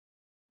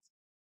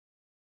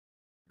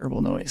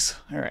Herbal noise.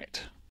 All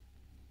right.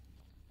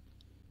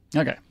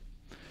 Okay.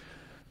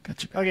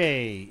 Got you back.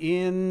 Okay,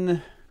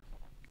 in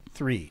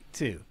 3,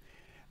 2.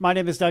 My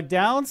name is Doug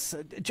Downs.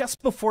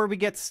 Just before we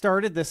get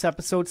started this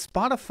episode,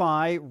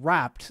 Spotify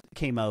Wrapped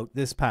came out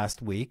this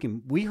past week,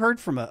 and we heard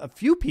from a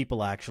few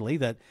people actually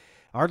that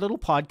our little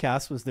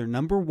podcast was their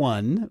number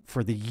one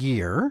for the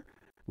year,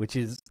 which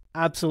is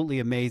absolutely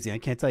amazing. I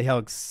can't tell you how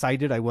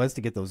excited I was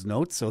to get those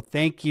notes. So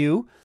thank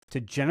you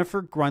to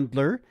Jennifer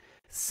Grundler,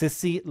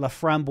 Sissy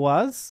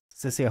Laframboise.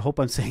 Sissy, I hope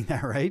I'm saying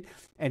that right.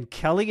 And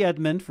Kelly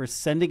Edmond for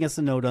sending us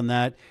a note on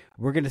that.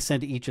 We're going to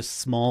send each a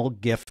small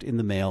gift in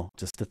the mail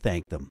just to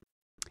thank them.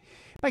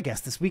 My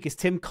guest this week is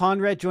Tim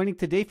Conrad, joining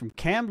today from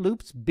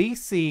Kamloops,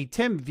 BC.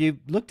 Tim, have you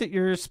looked at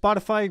your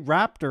Spotify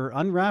Wrapped or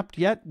Unwrapped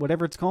yet,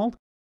 whatever it's called?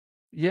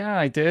 Yeah,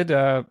 I did.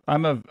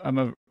 I'm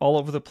a all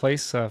over the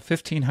place.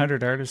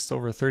 1,500 artists,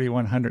 over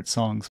 3,100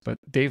 songs. But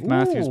Dave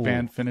Matthews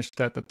Band finished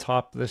at the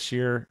top this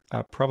year,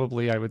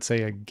 probably I would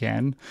say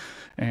again,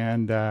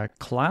 and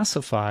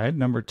Classified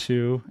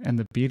 #2 and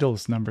the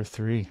Beatles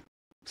 #3.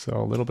 So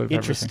a little bit of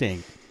interesting.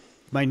 Everything.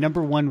 My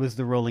number one was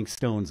the Rolling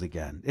Stones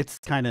again. It's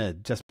kind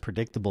of just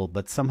predictable,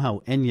 but somehow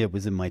Enya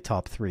was in my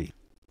top 3.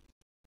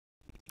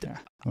 Yeah,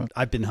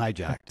 I've been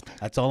hijacked.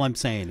 That's all I'm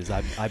saying is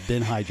I've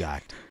been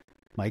hijacked.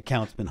 My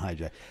account's been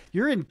hijacked.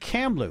 You're in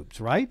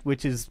Kamloops, right?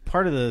 Which is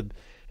part of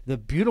the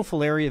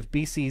beautiful area of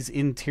BC's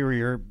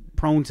interior,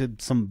 prone to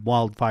some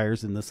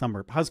wildfires in the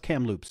summer. How's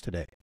Kamloops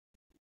today?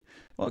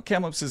 Well,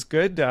 Kamloops is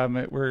good.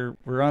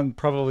 We're on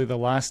probably the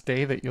last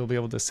day that you'll be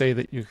able to say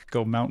that you could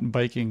go mountain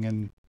biking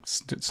and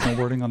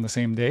snowboarding on the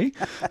same day.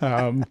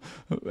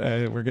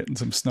 We're getting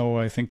some snow,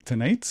 I think,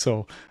 tonight.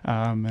 So,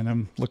 and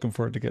I'm looking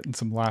forward to getting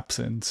some laps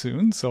in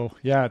soon. So,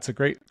 yeah, it's a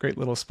great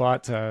little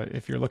spot.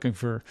 If you're looking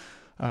for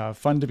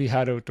fun to be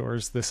had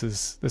outdoors, this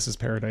is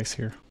paradise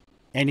here.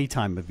 Any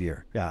time of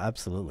year. Yeah,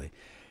 absolutely.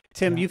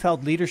 Tim, you've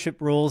held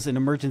leadership roles in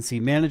emergency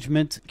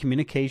management,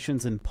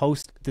 communications, and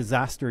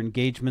post-disaster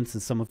engagements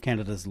in some of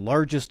Canada's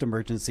largest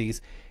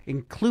emergencies,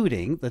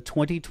 including the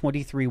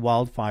 2023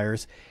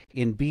 wildfires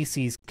in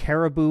BC's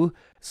Caribou,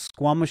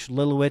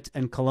 Squamish-Lillooet,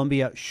 and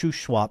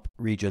Columbia-Shuswap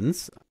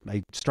regions.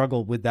 I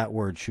struggle with that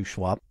word,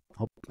 Shuswap.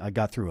 Hope I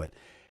got through it.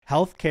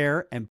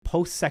 Healthcare and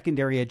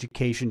post-secondary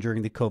education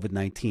during the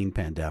COVID-19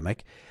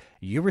 pandemic.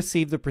 You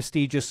received the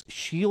prestigious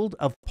Shield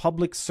of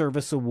Public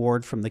Service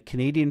Award from the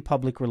Canadian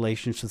Public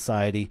Relations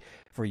Society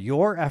for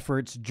your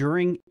efforts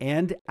during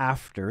and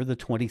after the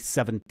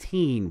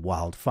 2017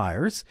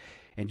 wildfires.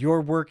 And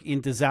your work in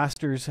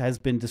disasters has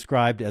been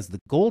described as the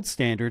gold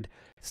standard,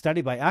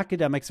 studied by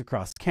academics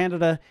across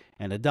Canada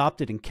and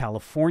adopted in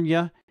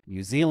California,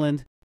 New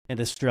Zealand, and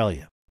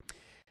Australia.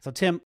 So,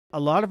 Tim, a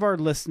lot of our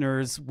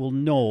listeners will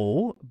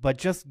know, but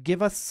just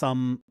give us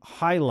some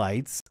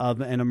highlights of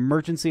an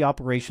Emergency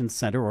Operations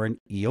Center, or an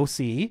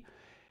EOC,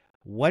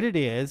 what it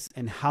is,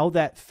 and how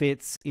that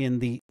fits in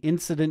the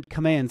Incident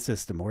Command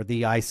System, or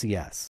the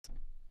ICS.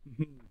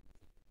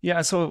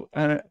 Yeah, so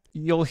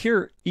you'll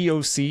hear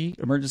EOC,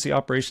 Emergency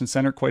Operations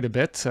Center, quite a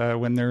bit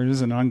when there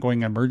is an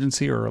ongoing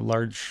emergency or a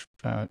large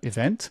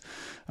event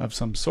of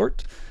some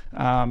sort.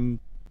 And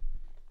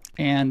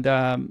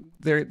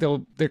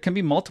there can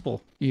be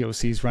multiple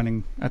EOCs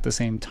running at the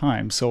same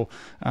time, so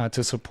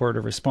to support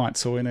a response.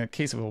 So in a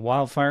case of a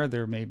wildfire,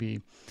 there may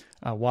be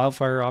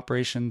wildfire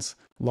operations,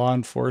 law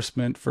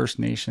enforcement, First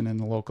Nation, and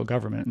the local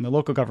government. And the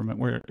local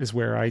government is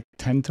where I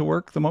tend to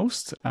work the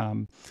most.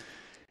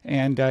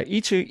 And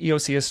each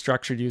EOC is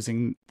structured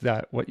using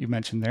what you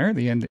mentioned there,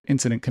 the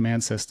Incident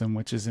Command System,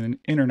 which is an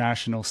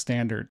international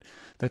standard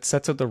that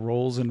sets out the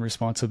roles and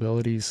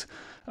responsibilities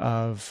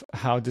of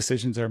how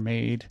decisions are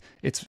made.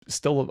 It's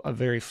still a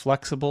very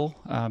flexible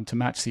to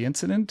match the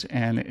incident,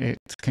 and it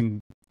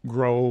can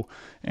grow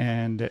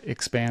and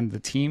expand the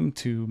team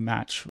to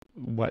match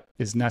what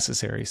is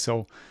necessary.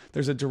 So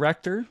there's a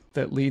director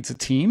that leads a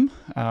team,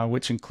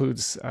 which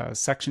includes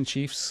section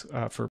chiefs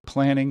for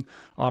planning,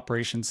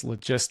 operations,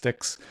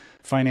 logistics,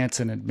 finance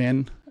and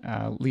admin,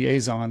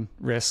 liaison,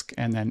 risk,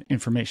 and then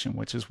information,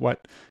 which is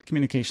what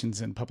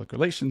communications and public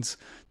relations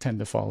tend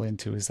to fall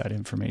into, is that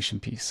information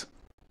piece.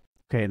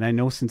 Okay, and I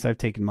know since I've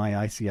taken my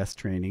ICS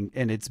training,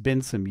 and it's been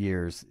some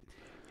years,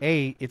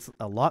 it's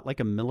a lot like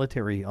a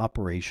military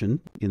operation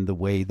in the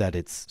way that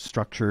it's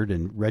structured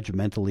and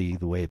regimentally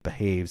the way it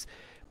behaves.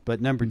 But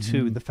number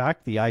two, the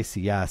fact the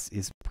ICS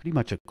is pretty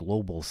much a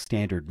global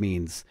standard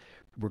means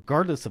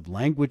regardless of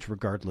language,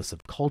 regardless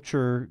of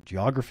culture,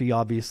 geography,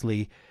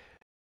 obviously,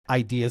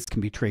 ideas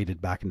can be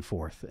traded back and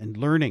forth and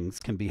learnings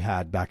can be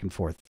had back and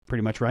forth.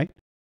 Pretty much right?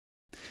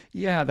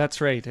 Yeah, that's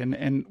right.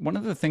 And one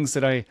of the things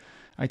that I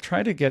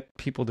try to get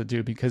people to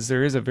do, because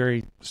there is a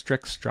very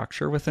strict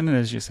structure within it,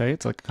 as you say,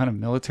 it's like kind of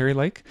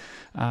military-like.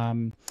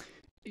 The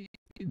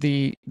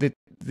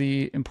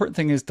important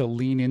thing is to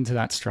lean into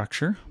that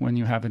structure when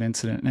you have an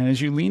incident. And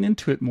as you lean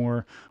into it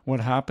more, what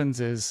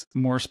happens is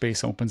more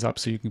space opens up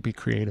so you can be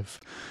creative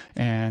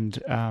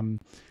and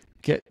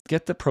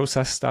get the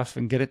process stuff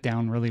and get it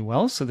down really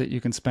well so that you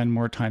can spend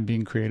more time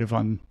being creative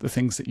on the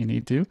things that you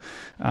need to.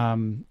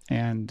 And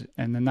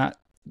then that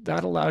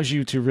that allows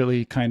you to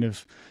really kind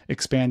of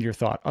expand your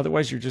thought.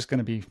 Otherwise, you're just going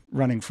to be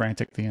running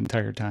frantic the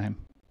entire time.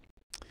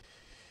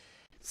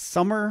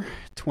 Summer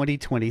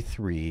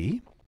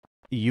 2023,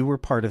 you were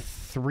part of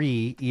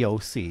 3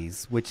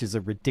 EOCs, which is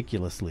a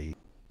ridiculously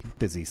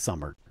busy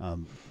summer.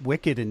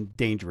 Wicked and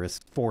dangerous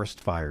forest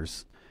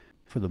fires,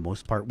 for the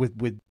most part,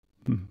 with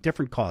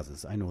different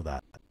causes. I know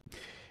that.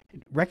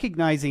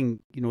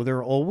 Recognizing, there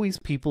are always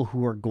people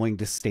who are going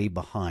to stay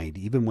behind,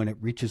 even when it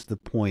reaches the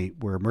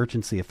point where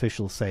emergency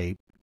officials say,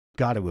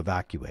 got to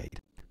evacuate.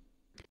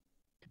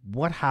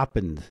 What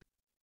happened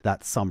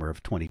that summer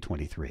of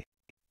 2023?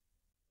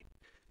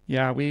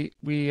 Yeah, we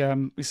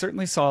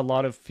certainly saw a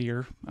lot of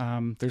fear.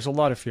 There's a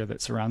lot of fear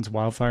that surrounds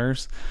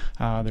wildfires.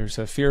 There's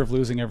a fear of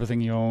losing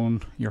everything you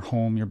own, your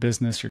home, your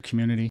business, your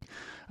community.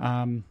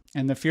 And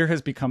the fear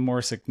has become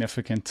more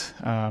significant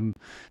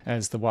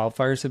as the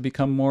wildfires have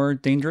become more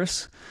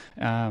dangerous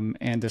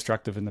and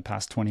destructive in the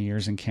past 20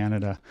 years in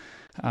Canada.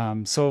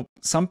 So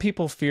some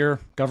people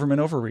fear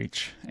government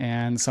overreach,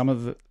 and some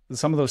of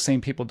those same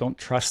people don't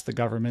trust the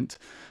government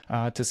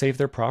to save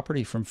their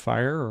property from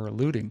fire or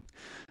looting.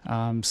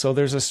 So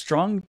there's a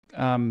strong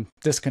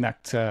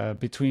disconnect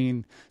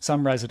between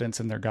some residents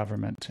and their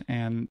government,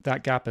 and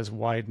that gap has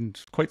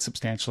widened quite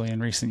substantially in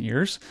recent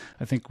years.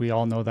 I think we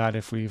all know that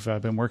if we've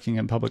been working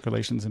in public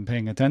relations and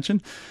paying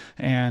attention,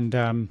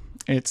 and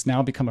it's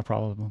now become a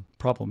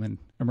problem in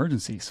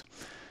emergencies.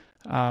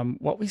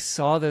 What we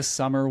saw this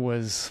summer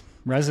was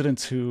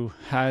residents who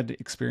had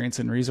experience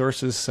and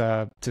resources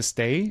to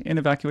stay in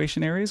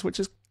evacuation areas, which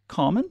is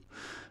common.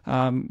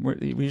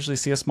 We usually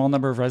see a small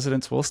number of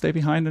residents will stay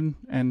behind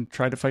and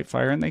try to fight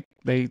fire, and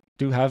they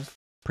do have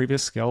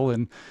previous skill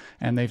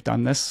and they've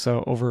done this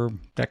over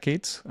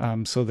decades,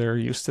 so they're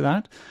used to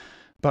that.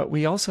 But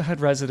we also had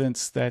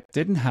residents that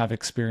didn't have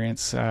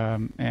experience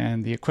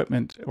and the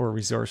equipment or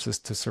resources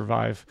to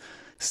survive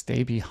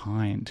stay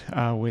behind,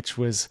 which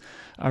was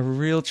a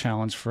real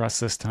challenge for us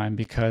this time,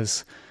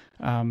 because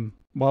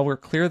while we're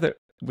clear that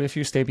if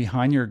you stay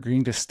behind, you're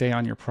agreeing to stay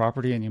on your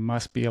property and you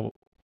must be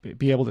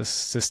able to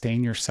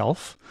sustain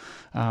yourself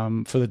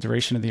for the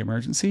duration of the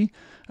emergency.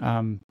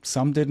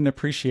 Some didn't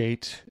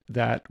appreciate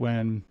that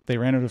when they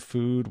ran out of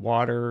food,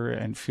 water,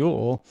 and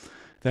fuel,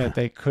 that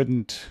they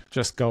couldn't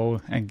just go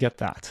and get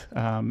that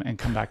and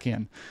come back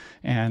in,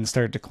 and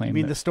started to claim.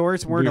 You mean the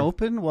stores weren't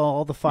open while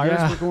all the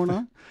fires were going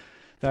on?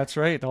 That's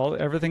right.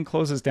 Everything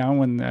closes down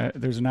when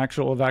there's an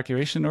actual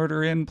evacuation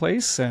order in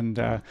place, and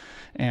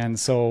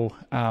so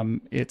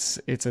it's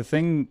a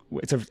thing.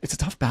 It's a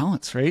tough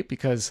balance, right?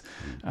 Because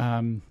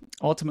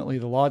ultimately,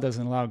 the law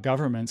doesn't allow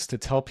governments to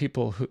tell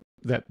people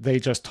that they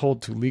just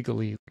told to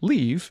legally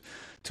leave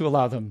to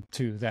allow them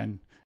to then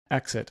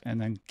exit and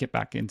then get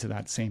back into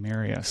that same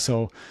area.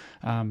 So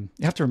you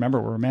have to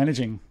remember, we're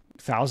managing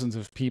thousands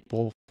of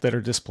people that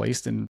are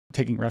displaced and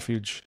taking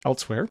refuge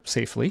elsewhere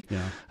safely,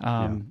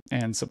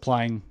 and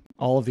supplying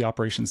all of the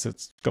operations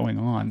that's going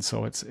on.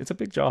 So it's a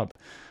big job.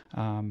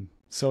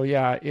 So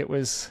yeah, it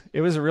was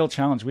a real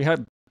challenge. We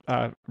had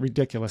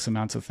ridiculous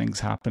amounts of things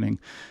happening,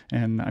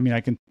 and I mean,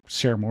 I can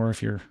share more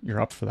if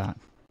you're up for that.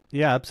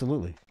 Yeah,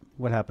 absolutely.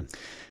 What happened?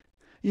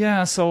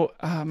 Yeah, so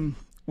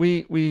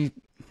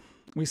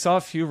we saw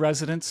a few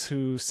residents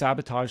who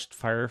sabotaged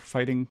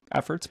firefighting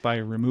efforts by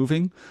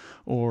removing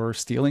or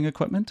stealing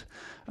equipment.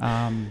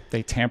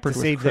 They tampered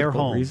with save their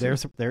home,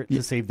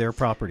 to save their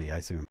property, I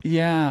assume.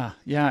 Yeah,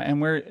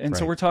 and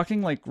so we're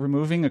talking like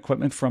removing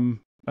equipment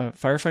from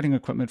firefighting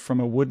equipment from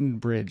a wooden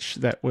bridge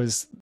that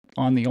was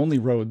on the only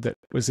road that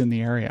was in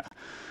the area.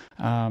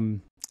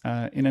 In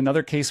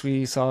another case,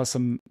 we saw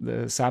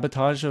the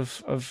sabotage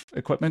of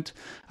equipment.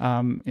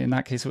 In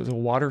that case, it was a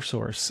water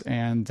source,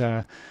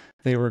 and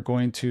they were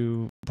going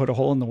to put a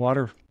hole in the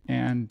water,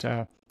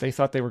 and they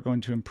thought they were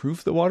going to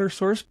improve the water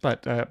source,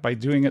 but by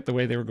doing it the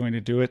way they were going to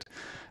do it,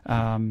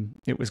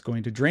 it was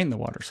going to drain the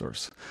water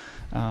source.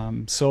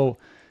 So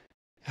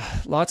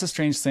lots of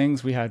strange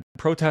things. We had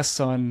protests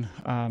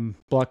on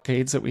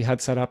blockades that we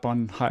had set up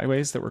on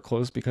highways that were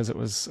closed because it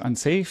was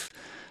unsafe.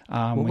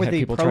 What were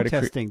they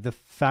protesting? The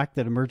fact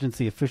that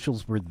emergency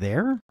officials were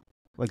there?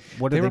 Like,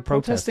 what are they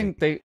protesting?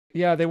 They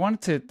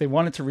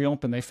wanted to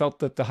reopen. They felt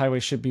that the highway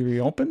should be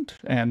reopened,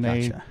 and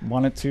they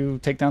wanted to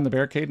take down the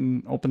barricade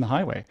and open the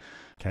highway.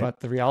 Okay.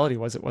 But the reality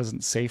was it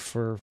wasn't safe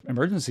for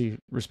emergency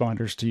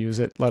responders to use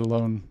it, let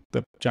alone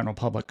the general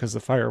public, because the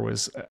fire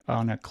was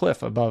on a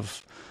cliff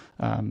above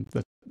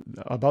the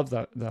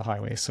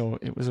highway. So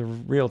it was a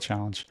real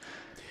challenge.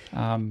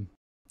 And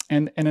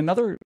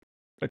a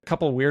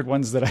couple weird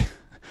ones that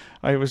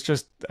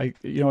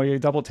you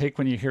double take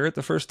when you hear it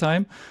the first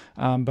time,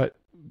 but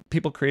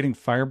people creating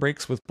fire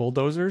breaks with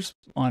bulldozers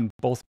on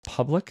both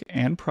public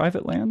and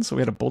private land. So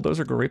we had a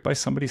bulldozer go right by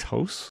somebody's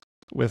house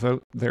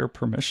without their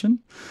permission.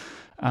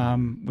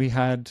 We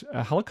had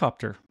a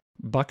helicopter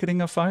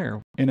bucketing a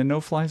fire in a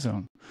no-fly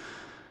zone.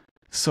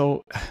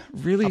 So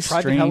really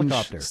strange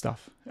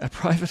stuff. A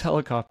private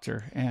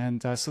helicopter.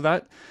 And so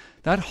that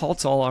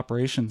halts all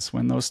operations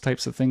when those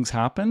types of things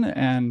happen.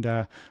 And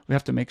we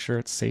have to make sure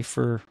it's safe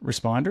for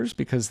responders,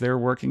 because they're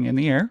working in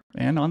the air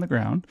and on the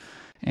ground.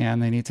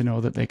 and they need to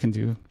know that they can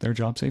do their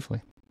job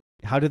safely.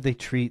 How did they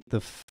treat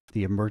the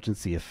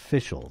emergency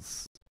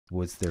officials?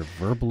 Was there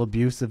verbal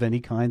abuse of any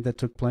kind that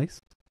took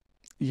place?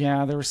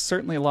 Yeah, there was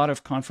certainly a lot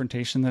of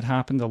confrontation that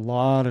happened, a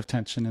lot of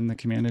tension in the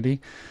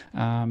community.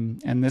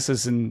 And this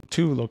is in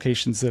 2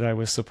 locations that I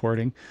was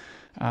supporting.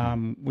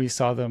 We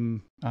saw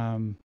them,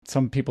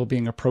 some people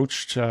being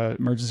approached,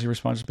 emergency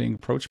responders being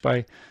approached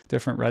by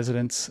different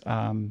residents,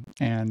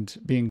 and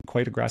being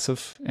quite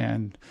aggressive.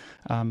 And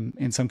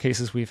in some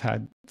cases, we've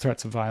had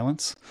threats of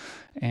violence.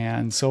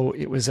 And so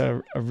it was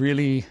a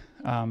really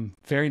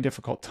very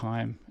difficult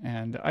time.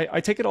 And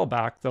I take it all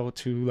back, though,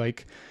 to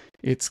like,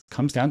 it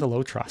comes down to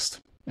low trust.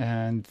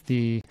 And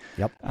it's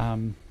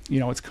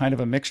kind of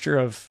a mixture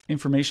of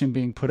information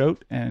being put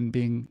out and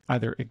being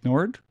either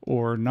ignored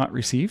or not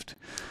received.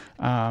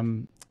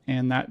 And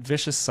that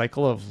vicious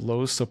cycle of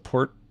low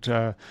support,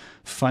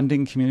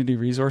 funding community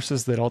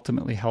resources that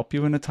ultimately help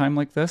you in a time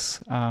like this.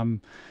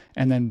 And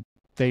then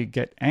they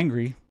get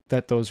angry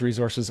that those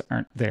resources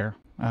aren't there,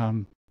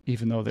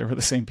 even though they were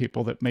the same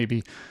people that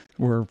maybe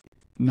were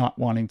not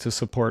wanting to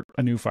support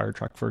a new fire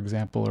truck, for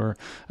example, or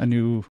a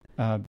new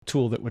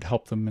tool that would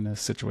help them in a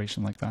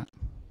situation like that.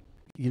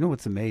 You know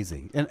what's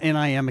amazing? And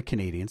I am a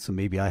Canadian, so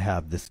maybe I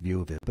have this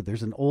view of it, but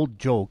there's an old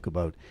joke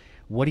about,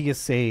 what do you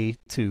say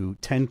to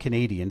 10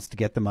 Canadians to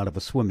get them out of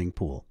a swimming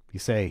pool? You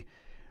say,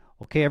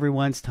 okay,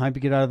 everyone, it's time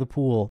to get out of the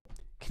pool.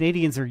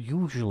 Canadians are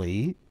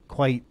usually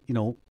quite,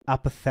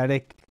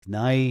 apathetic,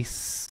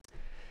 nice,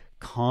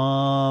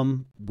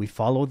 calm. We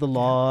follow the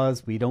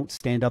laws. We don't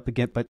stand up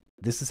against, but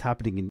this is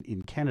happening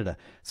in Canada.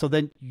 So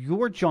then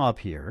your job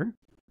here,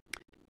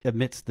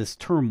 amidst this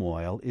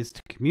turmoil, is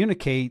to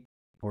communicate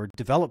or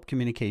develop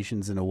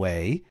communications in a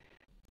way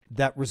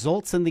that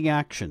results in the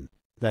action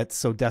that's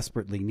so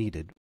desperately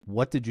needed.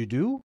 What did you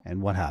do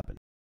and what happened?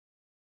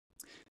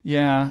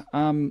 Yeah,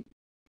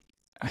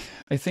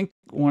 I think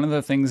one of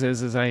the things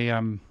is I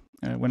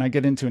when I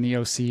get into an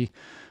EOC,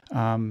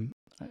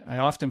 I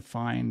often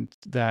find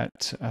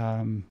that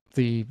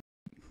the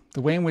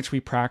way in which we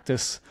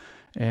practice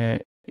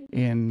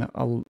in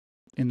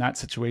that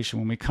situation,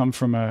 when we come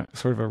from a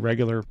sort of a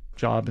regular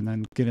job and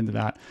then get into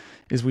that,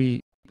 is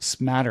we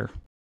smatter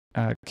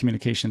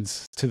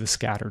communications to the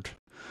scattered.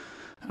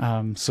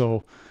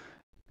 So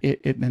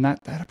and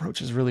that approach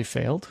has really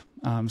failed.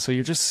 So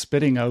you're just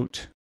spitting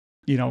out,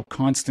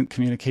 constant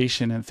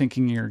communication and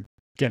thinking you're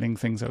getting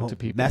things out to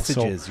people.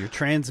 Messages, you're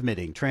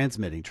transmitting.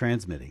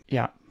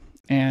 Yeah.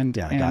 And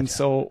gotcha.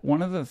 So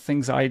one of the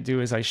things I do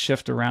is I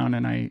shift around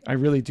and I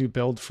really do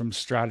build from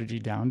strategy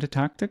down to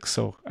tactics.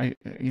 So I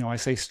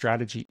say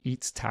strategy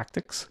eats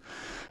tactics.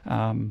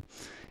 So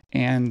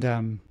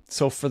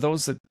for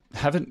those that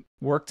haven't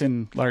worked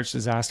in large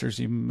disasters,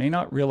 you may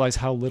not realize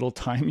how little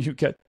time you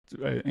get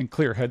in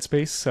clear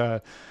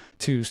headspace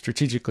to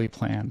strategically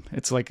plan.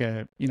 It's like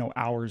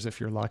hours if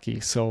you're lucky.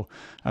 So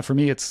for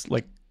me, it's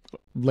like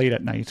late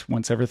at night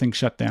once everything's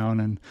shut down,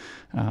 and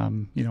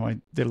I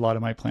did a lot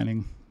of my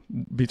planning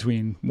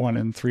between 1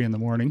 and 3 in the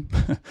morning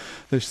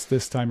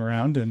this time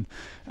around, and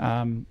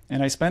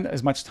I spent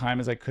as much time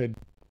as I could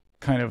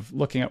kind of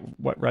looking at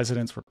what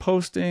residents were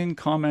posting,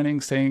 commenting,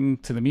 saying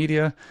to the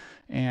media,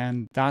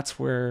 and that's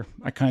where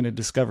I kind of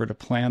discovered a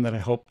plan that I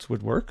hoped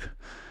would work.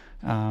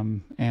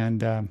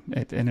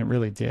 It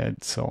really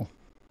did. So,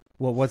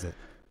 what was it?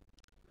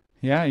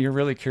 Yeah, you're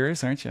really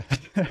curious, aren't you?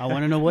 I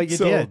want to know what you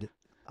did.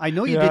 I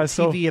know you did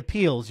TV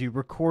appeals. You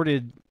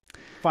recorded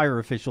fire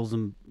officials,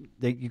 and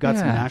you got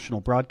some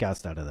national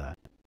broadcast out of that.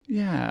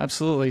 Yeah,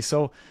 absolutely.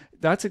 So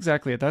that's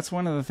exactly it. That's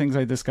one of the things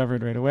I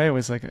discovered right away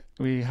was like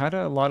we had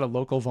a lot of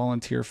local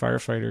volunteer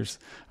firefighters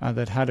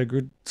that had a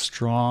good,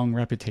 strong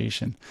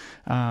reputation.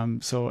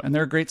 And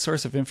they're a great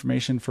source of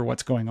information for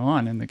what's going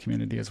on in the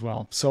community as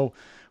well. So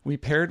we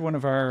paired one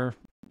of my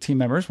team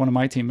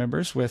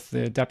members, with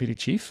the deputy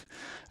chief,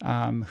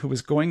 who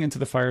was going into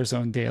the fire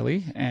zone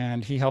daily,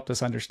 and he helped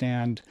us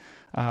understand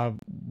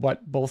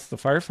what both the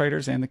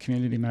firefighters and the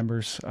community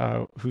members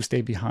who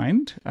stay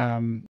behind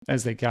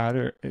as they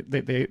gather.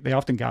 They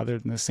often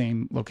gathered in the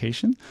same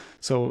location,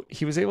 so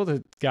he was able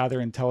to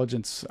gather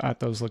intelligence at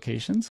those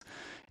locations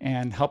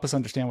and help us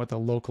understand what the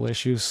local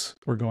issues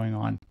were going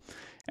on.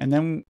 And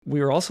then we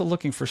were also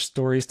looking for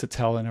stories to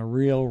tell in a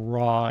real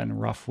raw and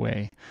rough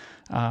way,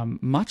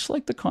 much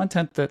like the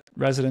content that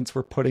residents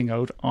were putting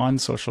out on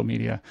social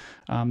media,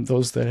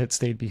 those that had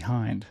stayed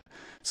behind.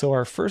 So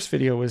our first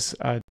video was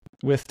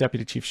with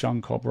Deputy Chief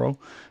Sean Colbro.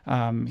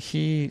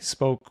 He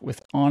spoke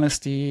with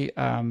honesty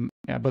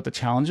about the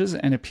challenges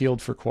and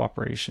appealed for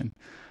cooperation.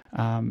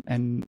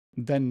 And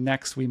then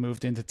next we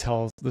moved in to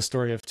tell the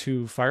story of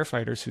 2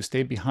 firefighters who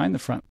stayed behind the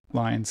front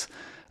lines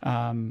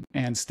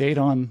and stayed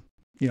on,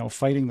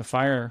 fighting the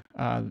fire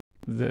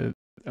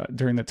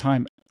during the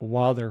time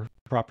while their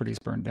properties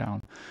burned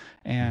down.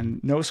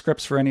 And no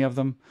scripts for any of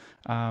them.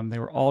 They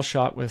were all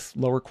shot with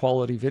lower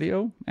quality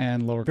video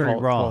and lower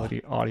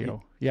quality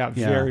audio. Yeah,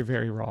 very,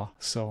 very raw.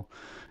 So,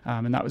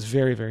 and that was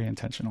very, very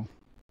intentional.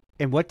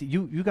 And what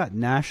you got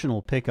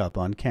national pickup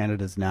on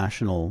Canada's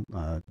national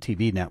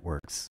TV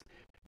networks.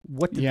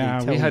 What did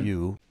they tell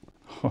you?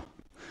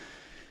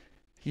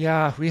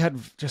 Yeah, we had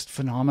just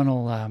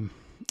phenomenal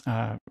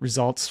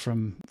results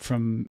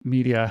from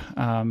media.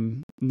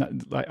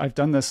 I've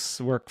done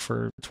this work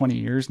for 20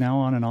 years now,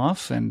 on and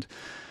off, and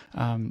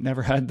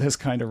never had this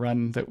kind of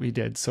run that we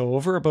did. So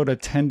over about a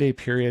 10-day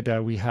period,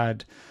 we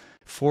had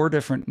 4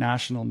 different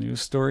national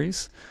news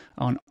stories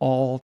on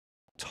all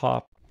the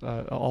top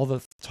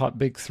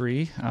big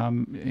 3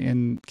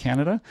 in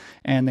Canada,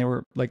 and they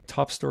were like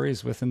top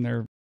stories within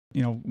their,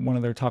 one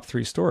of their top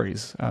 3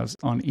 stories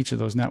on each of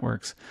those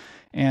networks.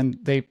 And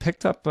they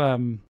picked up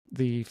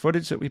the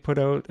footage that we put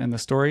out and the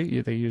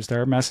story. They used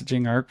our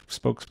messaging, our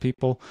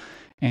spokespeople,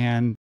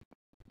 and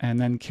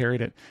then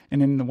carried it.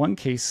 And in the one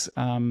case,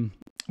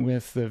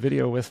 with the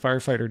video with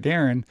firefighter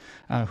Darren,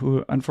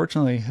 who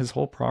unfortunately his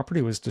whole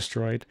property was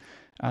destroyed,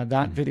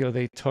 that video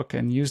they took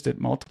and used it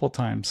multiple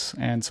times,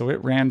 and so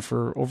it ran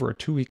for over a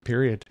 2-week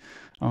period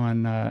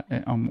on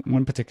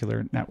one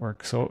particular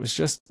network. So it was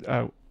just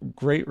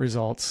great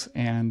results,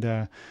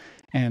 and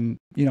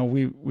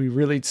we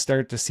really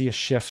started to see a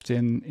shift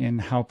in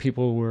how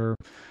people were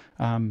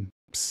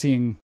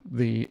seeing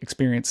the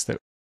experience that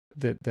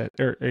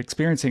are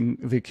experiencing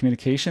the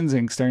communications,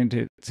 and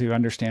starting to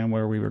understand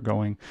where we were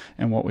going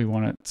and what we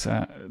wanted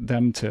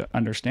them to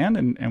understand,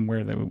 and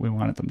where we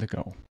wanted them to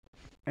go.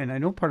 And I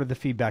know part of the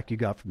feedback you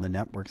got from the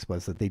networks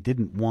was that they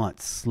didn't want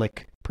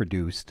slick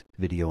produced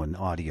video and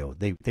audio.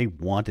 They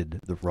wanted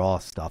the raw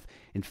stuff.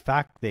 In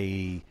fact,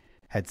 they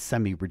had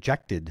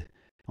semi-rejected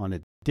on a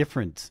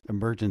different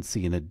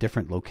emergency in a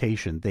different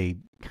location. They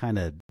kind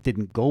of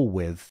didn't go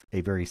with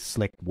a very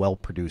slick,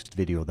 well-produced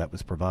video that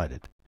was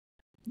provided.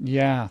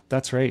 Yeah,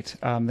 that's right.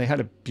 They had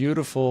a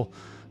beautiful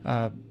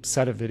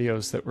set of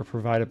videos that were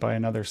provided by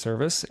another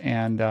service,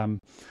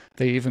 and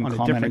they even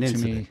commented to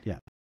me.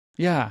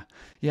 Yeah,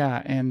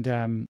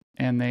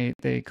 and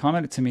they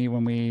commented to me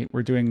when we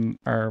were doing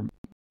our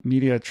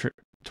media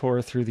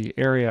tour through the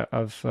area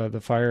of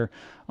the fire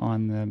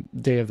on the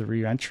day of the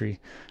re-entry.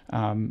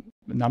 A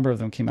number of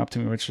them came up to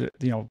me, which,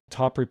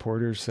 top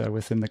reporters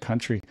within the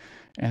country,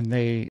 and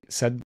they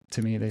said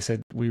to me,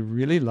 we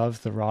really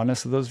love the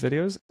rawness of those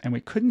videos, and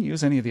we couldn't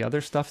use any of the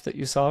other stuff that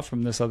you saw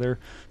from this other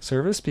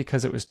service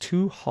because it was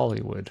too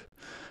Hollywood.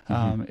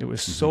 It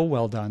was so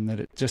well done that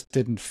it just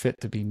didn't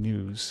fit to be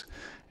news.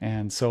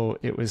 And so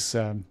it was,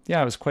 it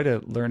was quite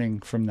a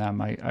learning from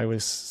them. I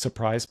was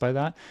surprised by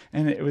that.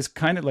 And it was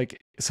kind of like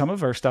some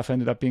of our stuff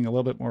ended up being a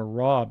little bit more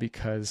raw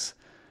because,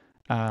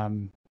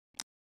 we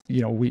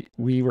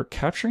were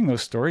capturing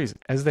those stories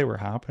as they were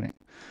happening.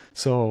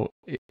 So,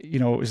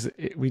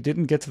 we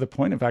didn't get to the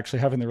point of actually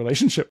having the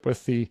relationship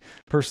with the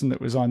person that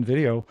was on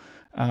video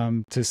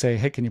to say,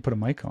 hey, can you put a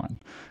mic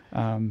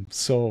on?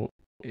 So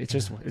it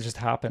just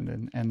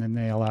happened. And then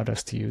they allowed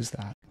us to use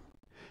that.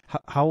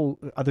 How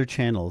other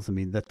channels? I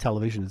mean, the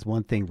television is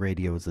one thing,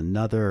 radio is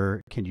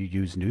another. Can you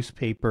use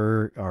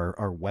newspaper?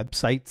 Are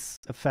websites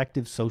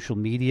effective? Social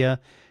media?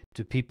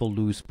 Do people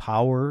lose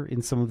power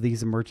in some of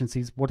these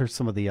emergencies? What are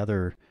some of the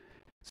other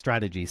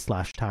strategies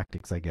 /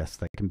 tactics, I guess,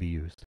 that can be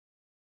used?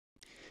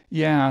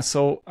 Yeah,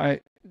 so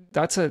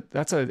that's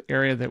an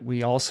area that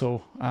we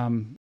also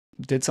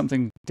did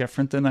something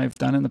different than I've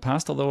done in the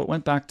past, although it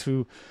went back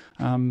to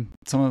some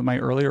of my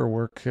earlier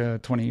work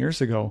 20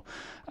 years ago.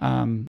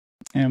 And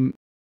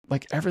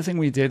like everything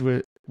we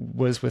did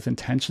was with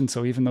intention.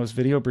 So even those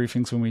video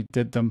briefings, when we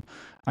did them,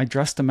 I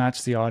dressed to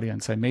match the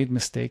audience. I made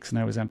mistakes, and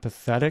I was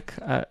empathetic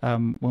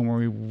when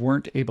we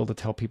weren't able to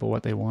tell people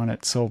what they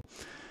wanted. So,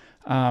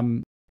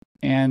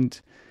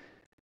 and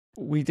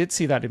we did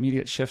see that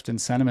immediate shift in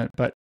sentiment,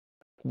 but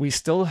we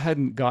still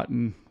hadn't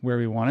gotten where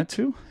we wanted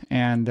to.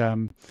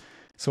 And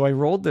so I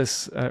rolled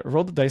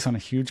the dice on a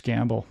huge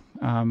gamble.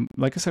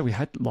 Like I said, we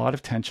had a lot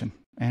of tension,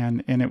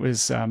 and it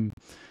was,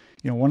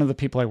 one of the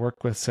people I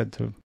worked with said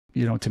to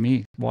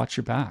me, watch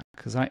your back,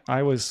 because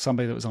I was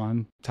somebody that was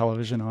on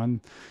television, on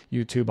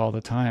YouTube all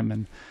the time,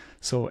 and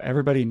so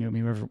everybody knew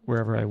me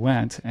wherever I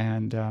went.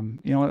 And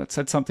it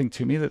said something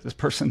to me that this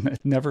person had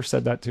never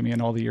said that to me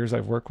in all the years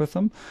I've worked with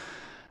them.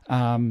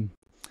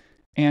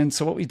 And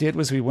so what we did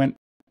was we went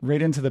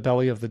right into the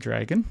belly of the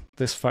dragon.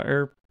 This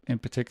fire in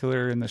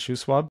particular in the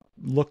Shuswap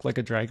looked like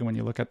a dragon when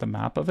you look at the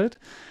map of it.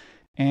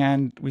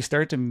 And we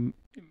started to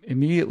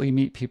immediately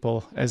meet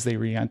people as they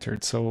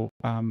re-entered. So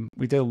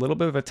we did a little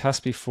bit of a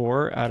test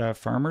before at a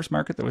farmer's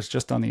market that was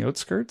just on the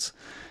outskirts.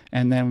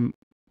 And then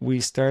we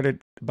started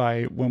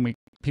by when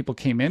people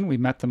came in, we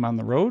met them on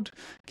the road,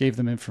 gave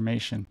them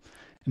information.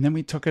 And then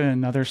we took it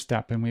another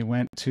step, and we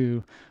went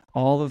to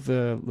all of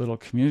the little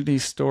community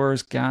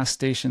stores, gas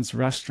stations,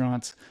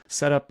 restaurants,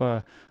 set up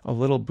a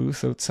little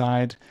booth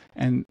outside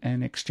and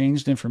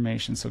exchanged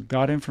information. So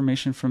got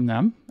information from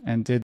them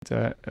and did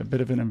a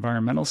bit of an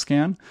environmental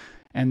scan.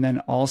 And then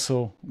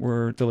also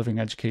we're delivering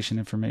education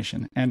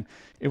information. And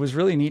it was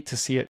really neat to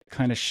see it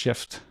kind of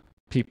shift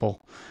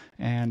people.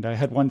 And I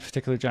had one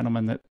particular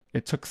gentleman that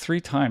it took 3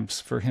 times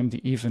for him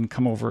to even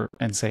come over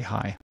and say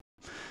hi.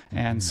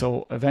 And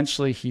so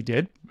eventually he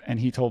did, and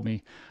he told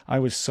me, I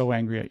was so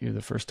angry at you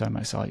the first time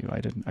I saw you.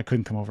 I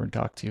couldn't come over and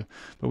talk to you,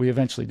 but we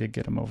eventually did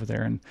get him over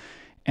there.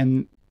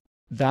 And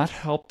that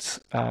helped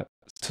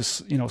to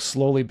to,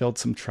 slowly build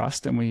some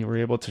trust, and we were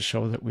able to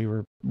show that we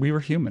were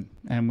human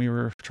and we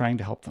were trying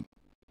to help them.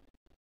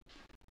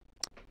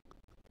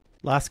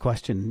 Last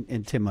question,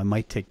 and Tim, I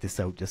might take this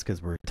out just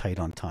because we're tight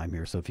on time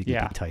here. So if you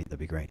can be tight, that'd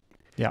be great.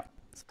 Yeah.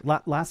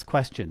 Last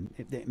question.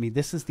 I mean,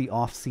 this is the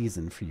off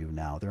season for you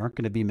now. There aren't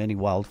going to be many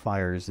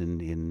wildfires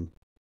in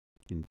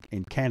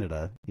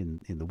Canada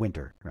in the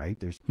winter, right?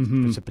 There's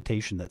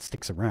precipitation that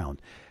sticks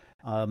around.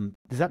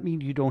 Does that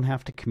mean you don't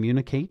have to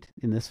communicate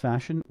in this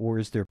fashion, or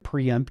is there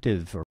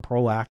preemptive or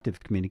proactive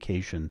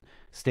communication,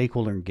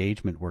 stakeholder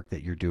engagement work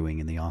that you're doing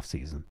in the off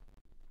season?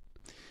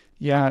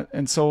 Yeah,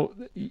 and so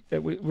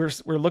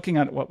we're looking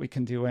at what we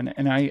can do,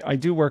 and I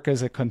do work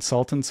as a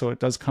consultant, so it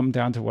does come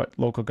down to what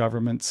local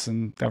governments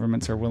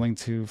are willing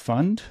to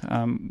fund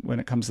when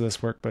it comes to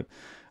this work. But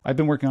I've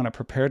been working on a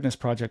preparedness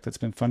project that's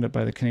been funded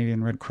by the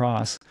Canadian Red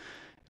Cross.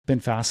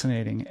 Been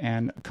fascinating,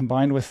 and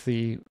combined with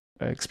the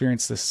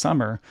experience this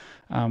summer,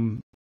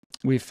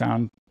 we've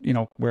found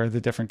where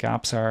the different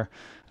gaps are,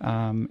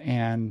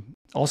 and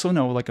also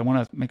know, I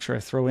want to make sure I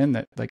throw in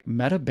that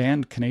Meta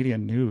banned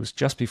Canadian news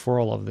just before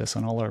all of this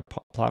on all our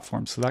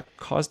platforms. So that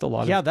caused a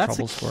lot of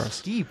troubles for us. Yeah, that's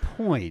a key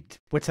point.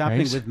 What's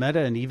happening with Meta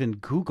and even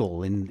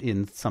Google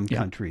in some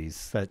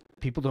countries, that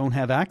people don't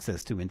have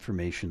access to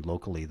information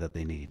locally that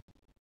they need.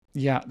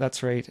 Yeah,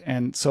 that's right.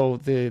 And so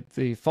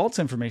the false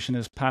information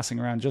is passing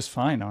around just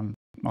fine on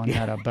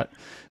Meta, but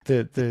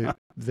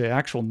the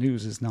actual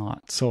news is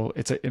not. So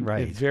it's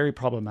very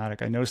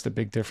problematic. I noticed a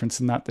big difference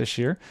in that this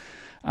year.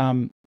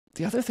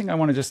 The other thing I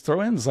want to just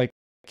throw in is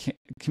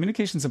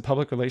communications and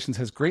public relations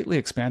has greatly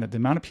expanded. The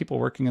amount of people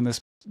working in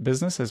this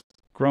business has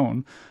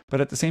grown,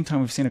 but at the same time,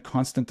 we've seen a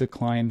constant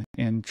decline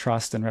in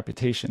trust and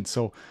reputation.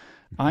 So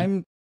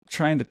I'm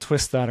trying to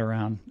twist that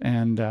around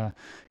and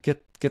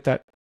get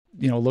that,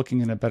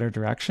 looking in a better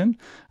direction.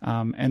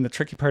 And the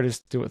tricky part is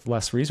to do it with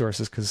less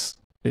resources, because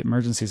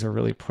emergencies are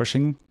really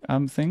pushing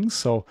things.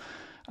 So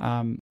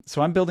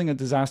I'm building a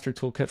disaster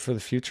toolkit for the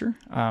future.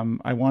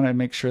 I want to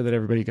make sure that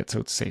everybody gets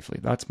out safely.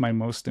 That's my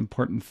most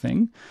important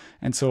thing.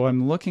 And so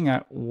I'm looking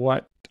at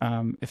what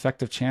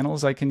effective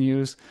channels I can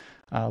use,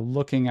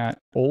 looking at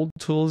old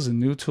tools and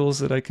new tools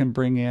that I can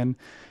bring in,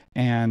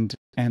 and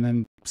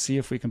then see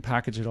if we can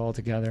package it all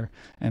together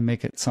and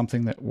make it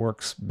something that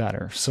works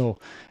better. So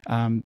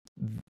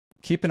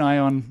keep an eye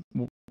on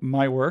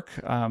my work.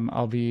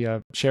 I'll be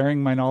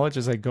sharing my knowledge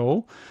as I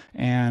go,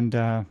 and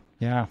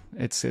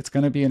it's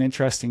going to be an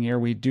interesting year.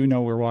 We do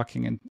know we're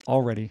walking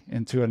already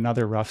into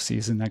another rough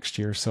season next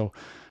year. So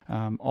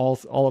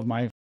all of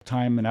my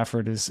time and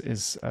effort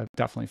is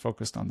definitely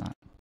focused on that.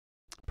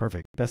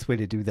 Perfect. Best way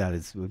to do that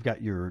is we've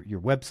got your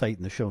website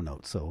in the show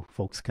notes, so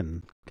folks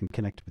can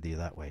connect with you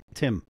that way.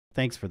 Tim,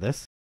 thanks for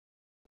this.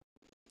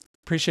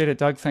 Appreciate it,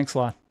 Doug. Thanks a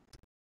lot.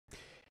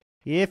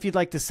 If you'd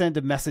like to send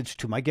a message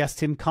to my guest,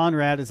 Tim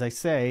Conrad, as I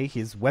say,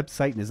 his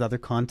website and his other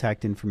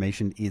contact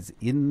information is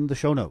in the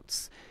show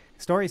notes.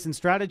 Stories and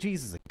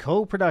Strategies is a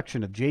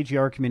co-production of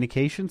JGR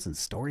Communications and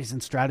Stories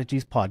and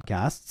Strategies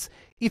podcasts.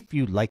 If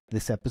you liked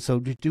this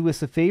episode, do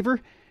us a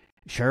favor,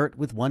 share it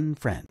with one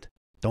friend.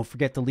 Don't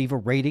forget to leave a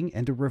rating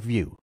and a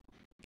review.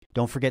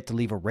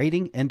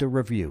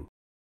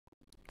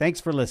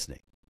 Thanks for listening.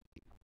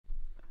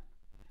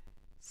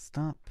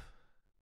 Stop.